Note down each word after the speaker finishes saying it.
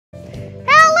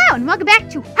Hello, and welcome back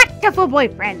to Hatoful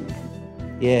Boyfriend.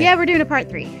 Yeah, we're doing a part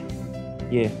 3.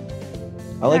 Yeah.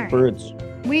 I like birds.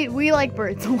 We like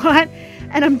birds a lot,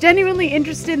 and I'm genuinely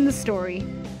interested in the story.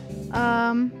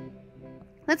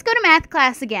 Let's go to math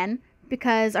class again,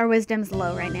 because our wisdom's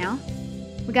low right now.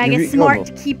 We gotta get smart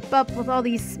to keep up with all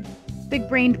these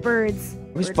big-brained birds.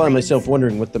 I always find myself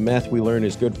wondering what the math we learn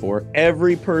is good for.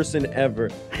 Every person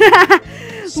ever.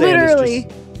 Literally.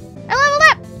 I leveled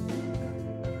up!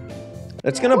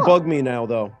 That's gonna bug me now,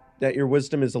 though, that your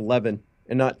wisdom is 11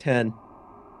 and not 10.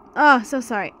 Oh, so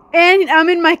sorry. And I'm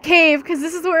in my cave, because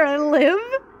this is where I live.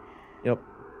 Yep.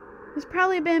 There's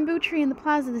probably a bamboo tree in the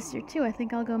plaza this year, too. I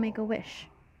think I'll go make a wish.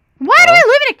 Why do I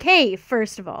live in a cave,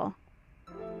 first of all?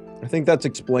 I think that's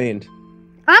explained.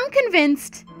 I'm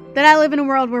convinced that I live in a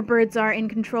world where birds are in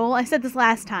control. I said this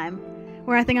last time,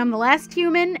 where I think I'm the last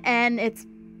human, and it's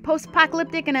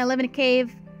post-apocalyptic, and I live in a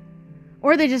cave.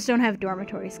 Or they just don't have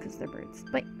dormitories because they're birds.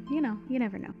 But, you know, you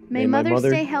never know. May mother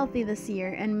stay healthy this year,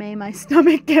 and may my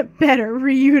stomach get better,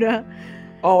 Ryuta.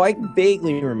 Oh, I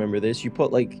vaguely remember this. You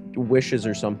put, like, wishes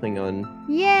or something on...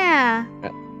 Yeah.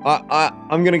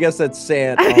 I'm gonna guess that's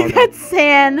San. I think that's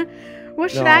San.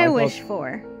 What should I wish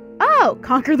for? Oh,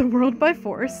 conquer the world by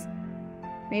force.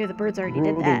 Maybe the birds already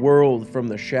did that. Rule the world from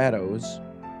the shadows.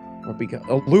 Or become...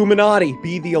 Illuminati!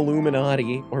 Be the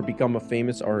Illuminati, or become a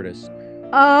famous artist.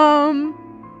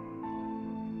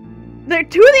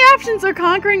 Two of the options are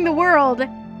conquering the world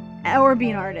or be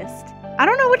an artist. I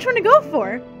don't know which one to go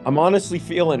for. I'm honestly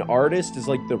feeling artist is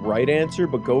like the right answer,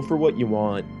 but go for what you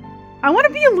want. I want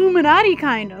to be Illuminati,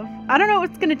 kind of. I don't know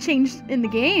what's going to change in the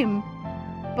game,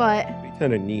 but... It'd be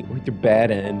kind of neat with the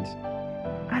bad end.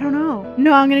 I don't know.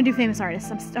 No, I'm going to do famous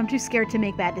artist. I'm too scared to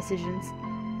make bad decisions.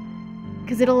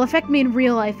 Because it'll affect me in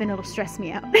real life and it'll stress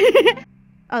me out.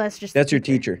 Oh, that's just... That's your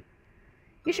teacher.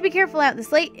 You should be careful out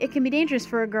this late. It can be dangerous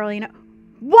for a girl, you know.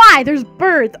 Why? There's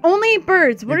birds. Only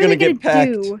birds. What are they going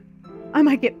to do? I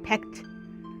might get pecked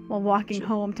while walking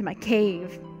home to my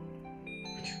cave.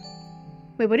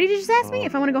 Wait, what did you just ask me?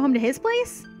 If I want to go home to his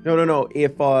place? No.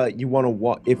 If you want to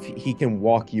walk, if he can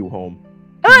walk you home.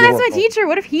 Oh, that's my teacher.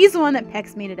 What if he's the one that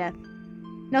pecks me to death?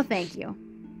 No, thank you.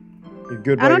 You're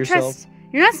good by yourself? Trust.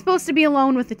 You're not supposed to be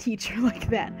alone with a teacher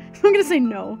like that. So I'm going to say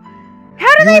no.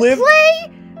 How do they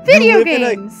play video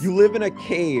games? You live in a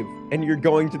cave, and you're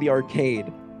going to the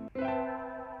arcade.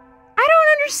 I don't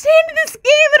understand this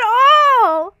game at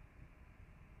all!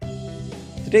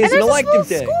 Today's an elective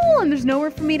day. School, and there's nowhere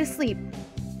for me to sleep.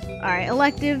 Alright,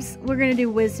 electives. We're gonna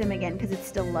do wisdom again, because it's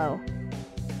still low.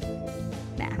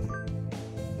 Math.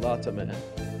 Lots of math.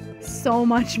 So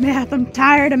much math. I'm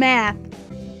tired of math.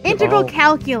 Integral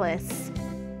calculus.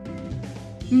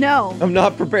 No. I'm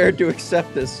not prepared to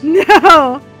accept this.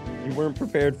 No! You weren't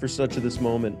prepared for such of this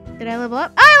moment. Did I level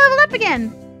up? Oh, I leveled up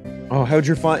again! Oh, how'd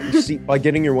your see, by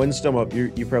getting your wisdom up,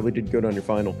 you probably did good on your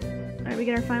final. Alright, we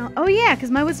get our final. Oh yeah,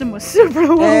 because my wisdom was super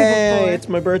low before. Hey, it's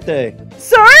my birthday.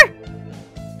 Sir?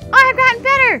 I've gotten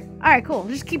better! Alright, cool.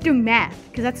 Just keep doing math,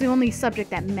 because that's the only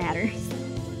subject that matters.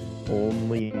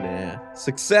 Only math.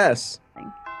 Success!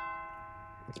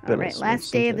 Alright,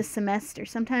 last day of the semester.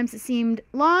 Sometimes it seemed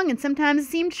long, and sometimes it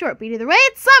seemed short, but either way,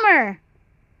 it's summer!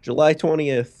 July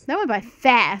 20th. That went by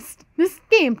fast. This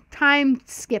game time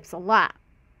skips a lot.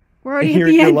 We're already at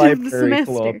the end of the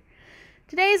semester.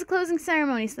 Today is a closing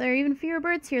ceremony, so there are even fewer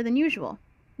birds here than usual.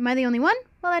 Am I the only one?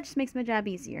 Well, that just makes my job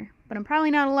easier. But I'm probably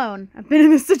not alone. I've been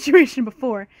in this situation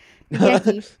before.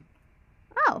 Yeti.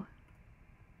 Oh.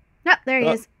 Oh, there he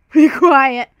is. Be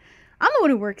quiet. I'm the one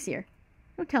who works here.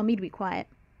 Don't tell me to be quiet.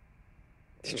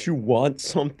 Did you want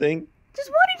something?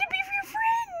 Just wanted to be your friend.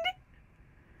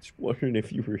 Just wondering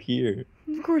if you were here.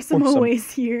 Of course I'm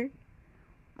always here.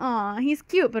 Aw, he's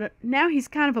cute, but now he's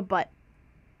kind of a butt.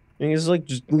 And he's like,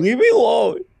 just leave me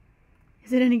alone.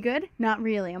 Is it any good? Not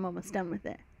really. I'm almost done with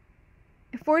it.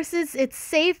 It forces its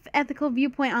safe, ethical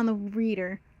viewpoint on the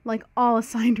reader, like all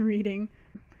assigned reading.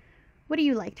 What do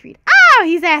you like to read? Oh,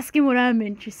 he's asking what I'm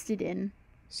interested in.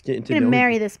 He's getting to I'm gonna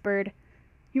marry this bird.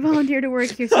 You volunteer to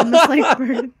work here, so you must like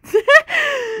birds. He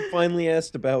finally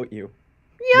asked about you.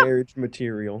 Yep. Marriage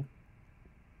material.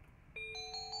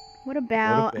 What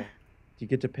about... Do you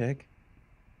get to pick?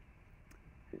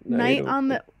 Night on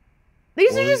the...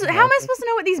 These are just... How am I supposed to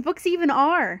know what these books even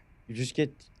are? You just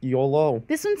get YOLO.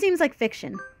 This one seems like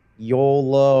fiction.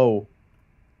 YOLO.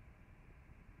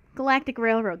 Galactic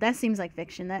Railroad. That seems like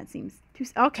fiction. That seems too...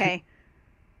 Okay.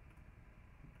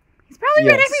 He's probably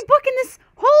read every book in this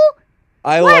whole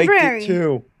library. Liked it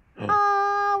too.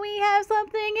 Oh, we have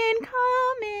something in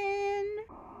common.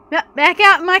 Yep, back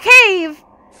out in my cave.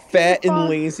 Fat and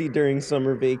lazy during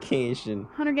summer vacation.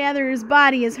 Hunter-gatherer's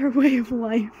body is her way of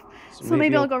life. So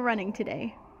maybe I'll go running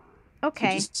today.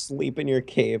 Okay. So just sleep in your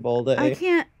cave all day. I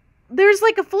can't. There's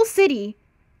like a full city,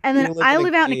 and then I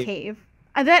live out in a cave.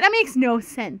 That makes no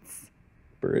sense.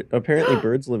 Apparently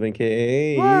birds live in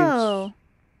caves. Whoa.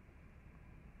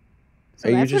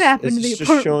 So that's what happened to the apartment.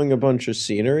 Just showing a bunch of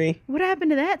scenery? What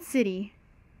happened to that city?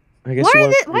 I guess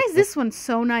why is this one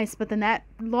so nice, but then that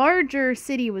larger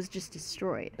city was just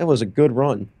destroyed? That was a good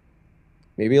run.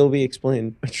 Maybe it'll be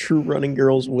explained. A true running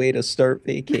girl's way to start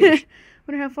vacation.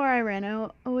 Wonder how far I ran. I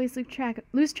always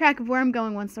lose track of where I'm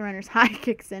going once the runner's high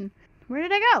kicks in. Where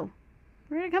did I go?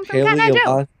 Where did it come from?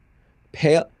 Cotton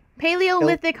Joe.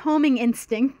 Paleolithic homing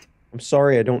instinct. I'm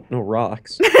sorry, I don't know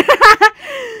rocks.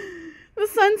 The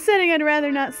sun's setting. I'd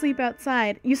rather not sleep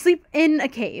outside. You sleep in a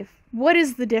cave. What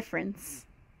is the difference?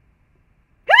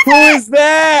 Who is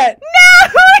that? No,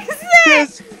 who is that?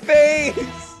 His face.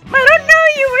 I don't know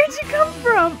you. Where'd you come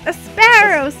from? A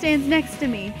sparrow stands next to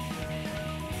me.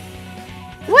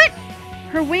 What?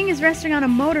 Her wing is resting on a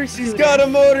motor scooter. She's got a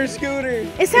motor scooter.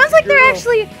 It sounds like they're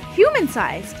actually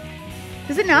human-sized.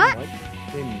 Does it not?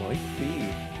 They might be.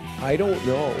 I don't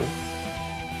know.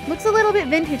 Looks a little bit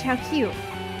vintage. How cute.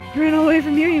 You ran all the way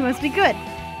from here. You must be good.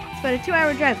 It's about a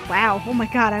 2-hour drive. Wow. Oh my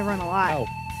god, I run a lot. Ow.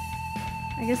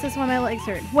 I guess that's why my legs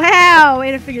hurt. Wow.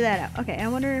 Way to figure that out. Okay, I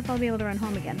wonder if I'll be able to run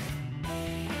home again.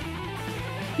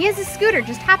 He has a scooter.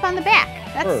 Just hop on the back.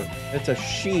 That's her. It's a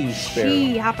she sparrow.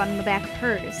 She hop on the back of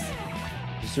hers.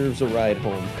 Deserves a ride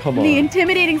home. Come on. The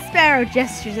intimidating sparrow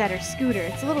gestures at her scooter.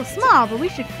 It's a little small, but we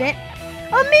should fit.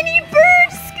 A mini bird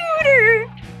scooter!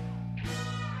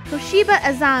 Toshiba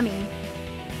Azami.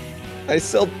 I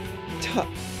sell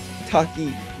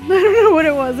Taki. I don't know what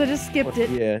it was. I just skipped it.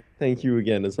 Yeah, thank you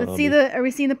again, Azami. Let's see the. Are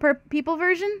we seeing the people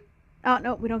version? Oh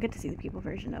no, we don't get to see the people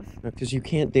version of. No, because you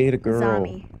can't date a girl.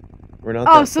 Azami. We're not.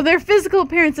 Oh, so their physical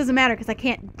appearance doesn't matter because I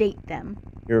can't date them.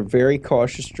 You're a very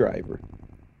cautious driver.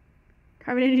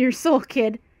 Carve it into your soul,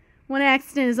 kid. One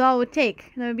accident is all it would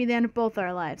take. That would be the end of both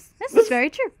our lives. This is very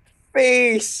true.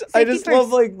 Face. Safety I just first.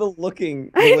 love like the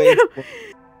looking. I know.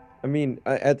 I mean,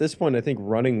 at this point, I think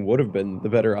running would have been the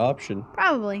better option.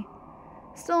 Probably.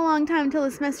 Still a long time until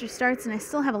the semester starts, and I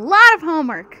still have a lot of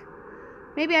homework.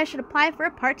 Maybe I should apply for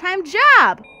a part-time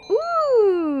job.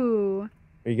 Ooh.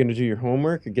 Are you gonna do your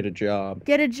homework or get a job?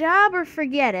 Get a job or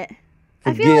forget it.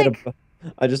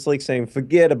 I just like saying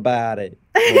forget about it.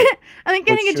 I think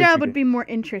getting a job would be more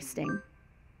interesting.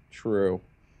 True.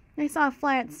 I saw a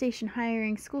flyer at the station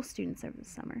hiring school students over the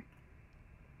summer.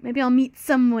 Maybe I'll meet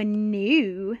someone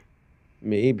new.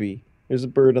 Maybe. There's a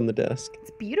bird on the desk.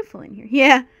 It's beautiful in here.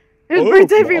 Yeah. There's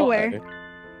birds everywhere.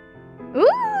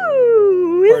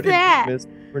 Ooh, who's that?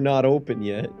 We're not open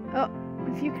yet. Oh,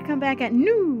 if you could come back at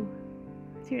noon.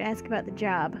 It's here to ask about the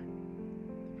job.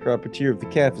 Propertier of the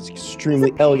calf is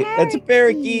extremely elegant. That's a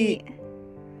parakeet.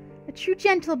 A true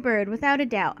gentle bird, without a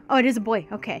doubt. Oh, it is a boy.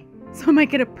 Okay. So I might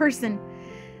get a person.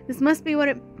 This must be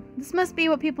what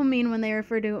people mean when they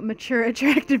refer to mature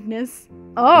attractiveness.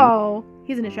 Oh,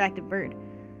 he's an attractive bird.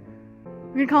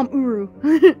 We're gonna call him Uru.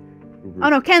 Oh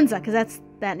no, Kenza, because that's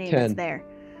that name that's there.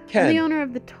 Ken. I'm the owner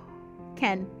of the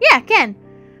Ken. Yeah, Ken.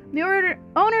 I'm the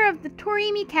owner of the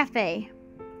Torimi Cafe.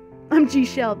 I'm G.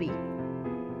 Shelby.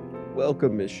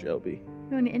 Welcome, Miss Shelby.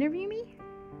 You want to interview me?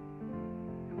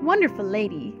 Wonderful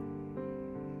lady.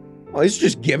 Oh, he's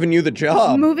just giving you the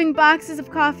job. Moving boxes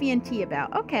of coffee and tea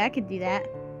about. Okay, I could do that.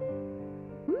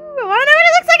 Ooh, I want to know what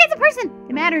it looks like as a person.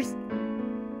 It matters.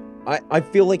 I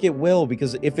feel like it will,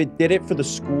 because if it did it for the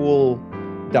school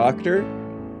doctor,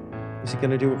 is it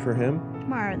going to do it for him?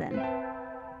 Tomorrow, then.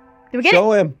 Did we get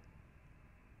Show him.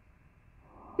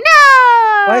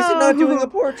 No! Why is it not doing the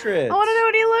portrait? I want to know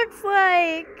what he looks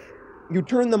like. You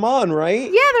turned them on,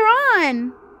 right? Yeah, they're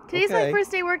on. Today's my first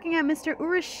day working at Mr.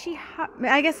 Urashiha.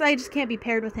 I guess I just can't be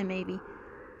paired with him, maybe.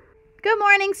 Good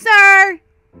morning, sir.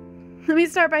 Let me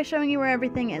start by showing you where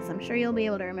everything is. I'm sure you'll be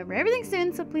able to remember everything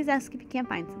soon, so please ask if you can't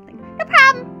find something. No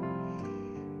problem.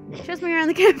 Shows me around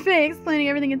the cafe, explaining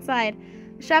everything inside.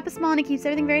 The shop is small and it keeps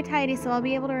everything very tidy, so I'll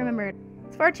be able to remember it.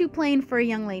 It's far too plain for a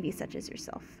young lady such as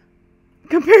yourself.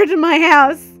 Compared to my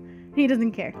house. He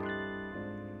doesn't care. Is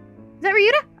that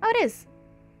Ryuta? Oh, it is.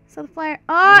 So the flyer.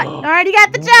 Oh, already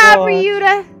got the job,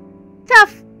 Ryuta.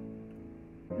 Tough.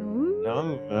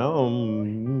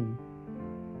 Ooh.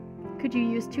 Could you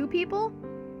use 2 people?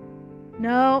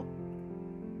 No.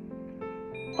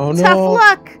 Oh, no. Tough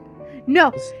luck.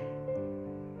 No.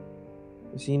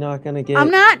 Is he not going to get... I'm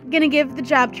not going to give the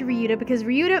job to Ryuta because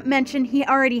Ryuta mentioned he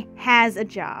already has a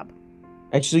job.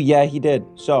 Actually, yeah, he did.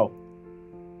 So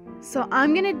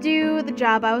I'm going to do the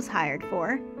job I was hired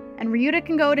for. And Ryuta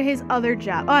can go to his other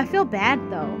job. Oh, I feel bad,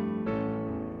 though.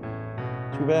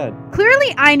 Too bad.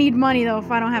 Clearly, I need money, though, if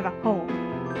I don't have a home.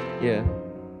 Yeah.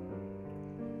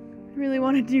 I really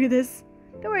want to do this.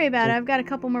 Don't worry about it. I've got a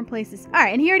couple more places. All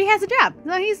right, and he already has a job.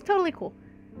 So he's totally cool.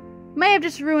 Might have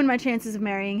just ruined my chances of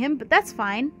marrying him, but that's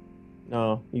fine.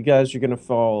 No, you guys are gonna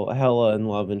fall hella in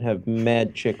love and have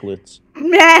mad chicklets.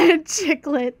 Mad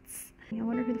chicklets. I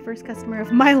wonder who the first customer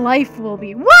of my life will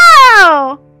be.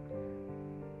 Wow!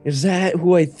 Is that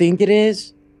who I think it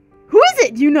is? Who is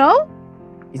it? Do you know?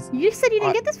 You just said you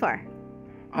didn't get this far.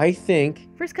 I think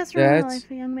first customer of my life,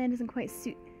 a young man doesn't quite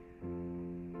suit.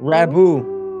 Rabu.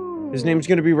 Ooh. His name's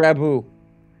gonna be Rabu.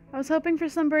 I was hoping for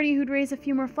some birdie who'd raise a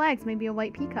few more flags, maybe a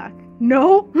white peacock.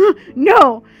 No!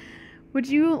 No! Would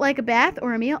you like a bath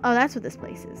or a meal? Oh, that's what this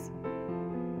place is.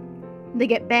 They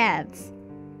get baths.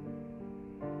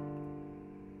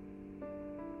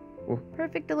 Oh.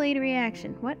 Perfect delayed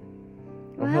reaction. What?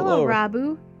 Oh, Well, hello, hello,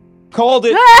 Rabu. Called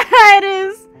it! It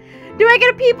is! Do I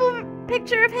get a people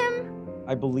picture of him?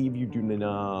 I believe you do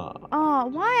not. Oh,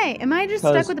 why? Am I just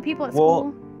stuck with the people at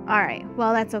school? Alright,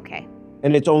 well, that's okay.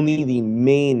 And it's only the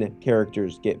main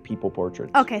characters get people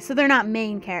portraits. Okay, so they're not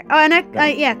main characters. Oh, and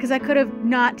yeah, because I could have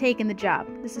not taken the job.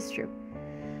 This is true.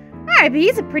 Alright, but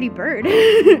he's a pretty bird.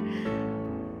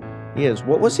 He is.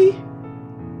 What was he?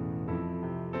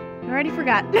 I already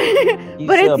forgot.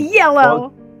 But it's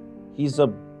yellow. He's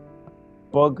a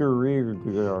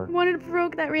bugger. Wanted to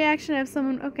provoke that reaction of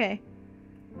someone. Okay.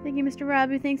 Thank you, Mr.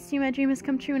 Rabu. Thanks to you, my dream has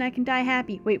come true and I can die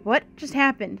happy. Wait, what just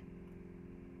happened?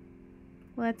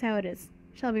 Well, that's how it is.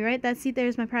 Shelby, right? That seat there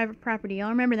is my private property. I'll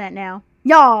remember that now.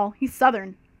 Y'all, he's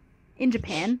Southern. In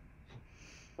Japan.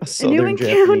 A new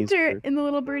encounter in the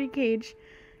little birdie cage.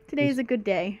 Today is a good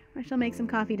day. I shall make some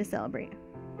coffee to celebrate.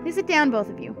 Please sit down, both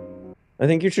of you. I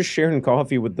think you're just sharing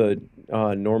coffee with the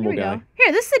normal guy. Go.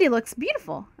 Here, this city looks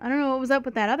beautiful. I don't know what was up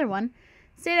with that other one.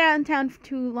 Stayed out in town for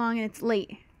too long and it's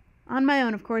late. On my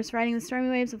own, of course. Riding the stormy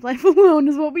waves of life alone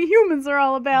is what we humans are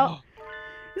all about.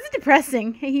 This is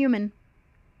depressing. Hey, human.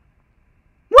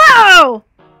 Whoa!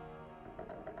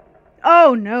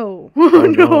 Oh, no.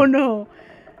 Oh, no.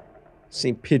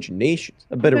 St. Pigeonations.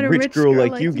 I bet a rich girl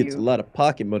like you gets a lot of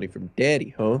pocket money from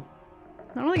daddy, huh?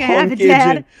 I don't think I have a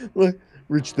dad. Look,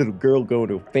 rich little girl going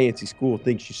to a fancy school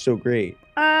thinks she's so great.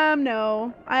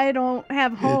 No. I don't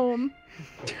have home.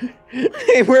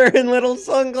 They wearing little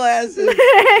sunglasses.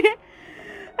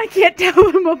 I can't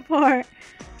tell them apart.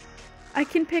 I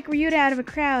can pick Ryuta out of a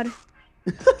crowd.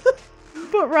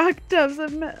 But rock doves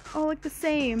all look the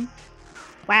same.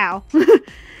 Wow.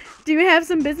 Do you have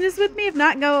some business with me? If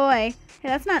not, go away. Hey,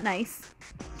 that's not nice.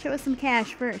 Show us some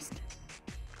cash first.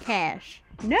 Cash.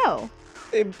 No.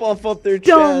 They buff up their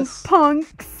Dumb chests.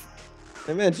 punks.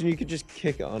 I imagine you could just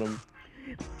kick on them.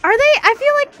 Are they? I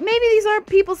feel like maybe these are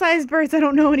people-sized birds. I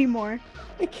don't know anymore.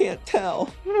 I can't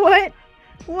tell. What?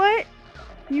 What?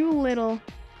 You little...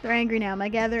 They're angry now. My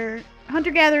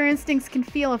hunter-gatherer instincts can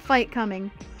feel a fight coming.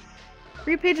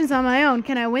 3 pigeons on my own.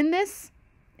 Can I win this?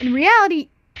 In reality...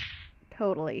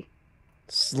 Totally.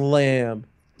 Slam.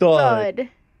 Thud.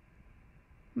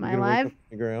 Am I alive? On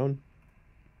the ground?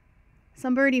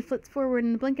 Some birdie flits forward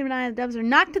in the blink of an eye. The doves are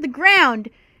knocked to the ground.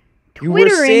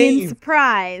 Twittering in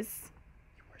surprise.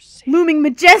 Looming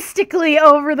majestically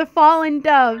over the fallen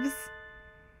doves.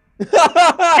 Azami!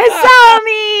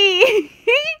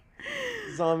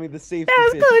 Azami, the safety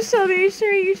That was close, Shelby. Are you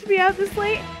sure you should be out this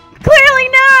late? Clearly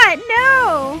not!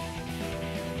 No!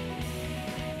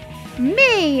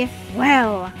 Me!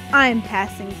 Well, I'm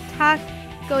passing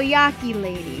Takoyaki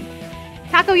Lady.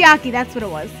 Takoyaki, that's what it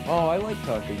was. Oh, I like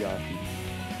takoyaki.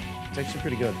 It's actually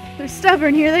pretty good. They're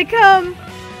stubborn. Here they come.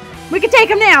 We can take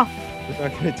them now. We're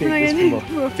not going to take this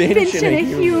from a finch and a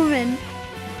human.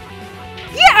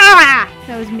 Yeah!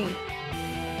 That was me.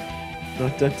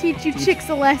 Not done. Teach you chicks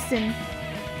a lesson.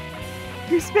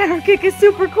 Your sparrow kick is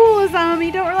super cool,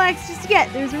 Azami. Don't relax just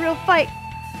yet. There's a real fight.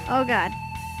 Oh, God.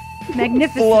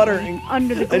 Magnificent. Fluttering.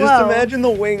 Under the glow. I just imagine the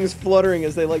wings fluttering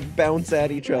as they, like, bounce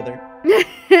at each other.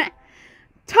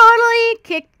 Totally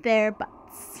kicked their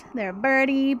butts. Their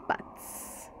birdie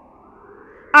butts.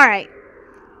 Alright.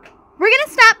 We're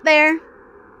gonna stop there.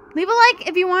 Leave a like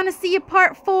if you want to see a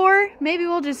part 4. Maybe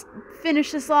we'll just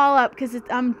finish this all up because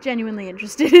I'm genuinely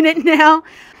interested in it now.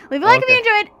 Leave a like if you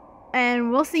enjoyed.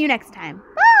 And we'll see you next time.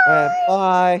 Bye!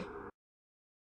 Bye.